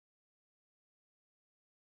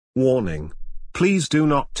Warning. Please do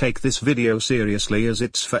not take this video seriously as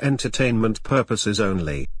it's for entertainment purposes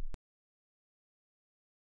only.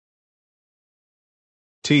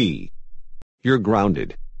 T. You're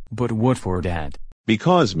grounded. But what for, Dad?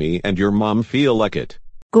 Because me and your mom feel like it.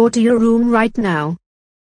 Go to your room right now.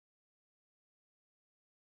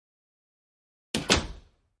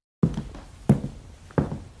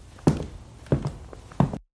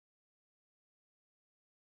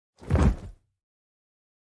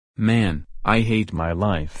 Man, I hate my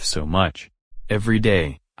life so much. Every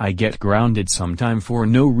day, I get grounded sometime for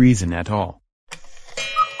no reason at all.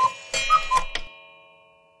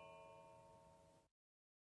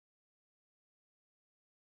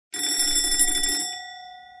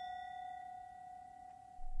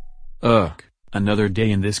 Ugh, another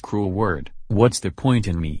day in this cruel world. What's the point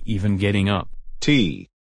in me even getting up? T.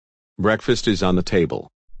 Breakfast is on the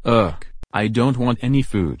table. Ugh, I don't want any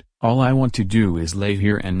food. All I want to do is lay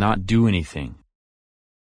here and not do anything.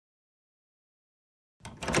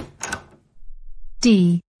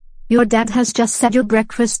 D. Your dad has just said your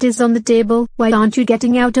breakfast is on the table. Why aren't you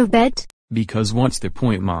getting out of bed? Because what's the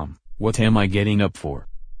point, Mom? What am I getting up for?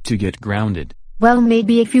 To get grounded. Well,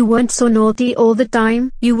 maybe if you weren't so naughty all the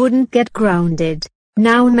time, you wouldn't get grounded.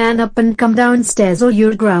 Now man up and come downstairs or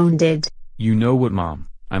you're grounded. You know what, Mom?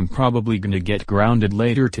 I'm probably gonna get grounded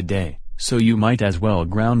later today, so you might as well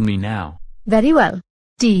ground me now. Very well.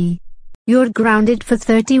 D. You're grounded for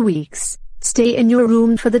 30 weeks. Stay in your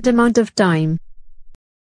room for that amount of time.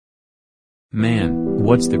 Man,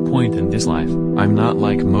 what's the point in this life? I'm not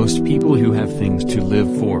like most people who have things to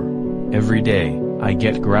live for. Every day, I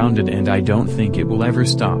get grounded and I don't think it will ever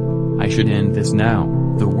stop. I should end this now.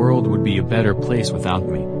 The world would be a better place without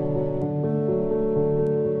me.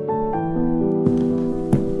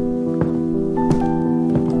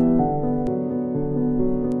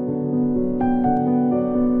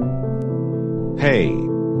 Hey.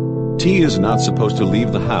 T is not supposed to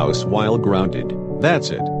leave the house while grounded. That's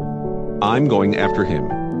it. I'm going after him.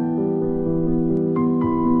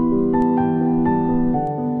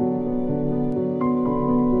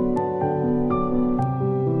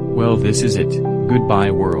 Well, this is it. Goodbye,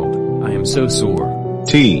 world. I am so sore.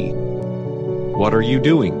 T. What are you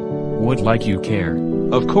doing? What, like you care?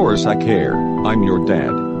 Of course I care. I'm your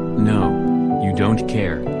dad. No. You don't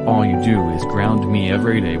care. All you do is ground me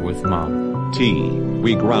every day with Mom. T.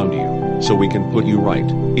 We ground you, so we can put you right.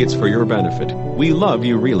 It's for your benefit. We love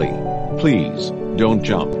you really. Please, don't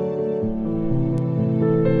jump.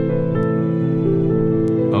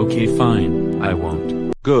 Okay, fine. I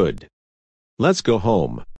won't. Good. Let's go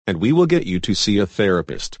home, and we will get you to see a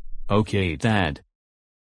therapist. Okay, Dad.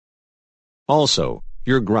 Also,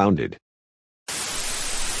 you're grounded.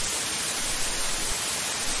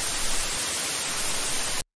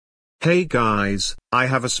 Hey guys, I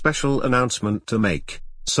have a special announcement to make.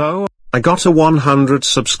 So, I got a 100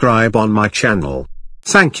 subscribe on my channel.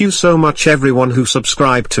 Thank you so much everyone who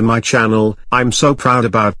subscribed to my channel, I'm so proud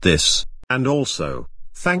about this. And also,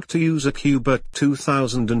 thank to user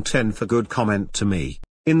Qbert2010 for good comment to me.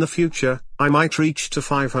 In the future, I might reach to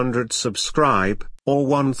 500 subscribe, or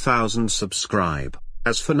 1000 subscribe.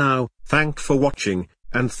 As for now, thank for watching,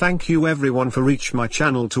 and thank you everyone for reach my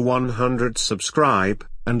channel to 100 subscribe,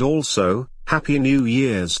 and also, Happy New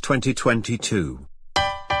Year's 2022.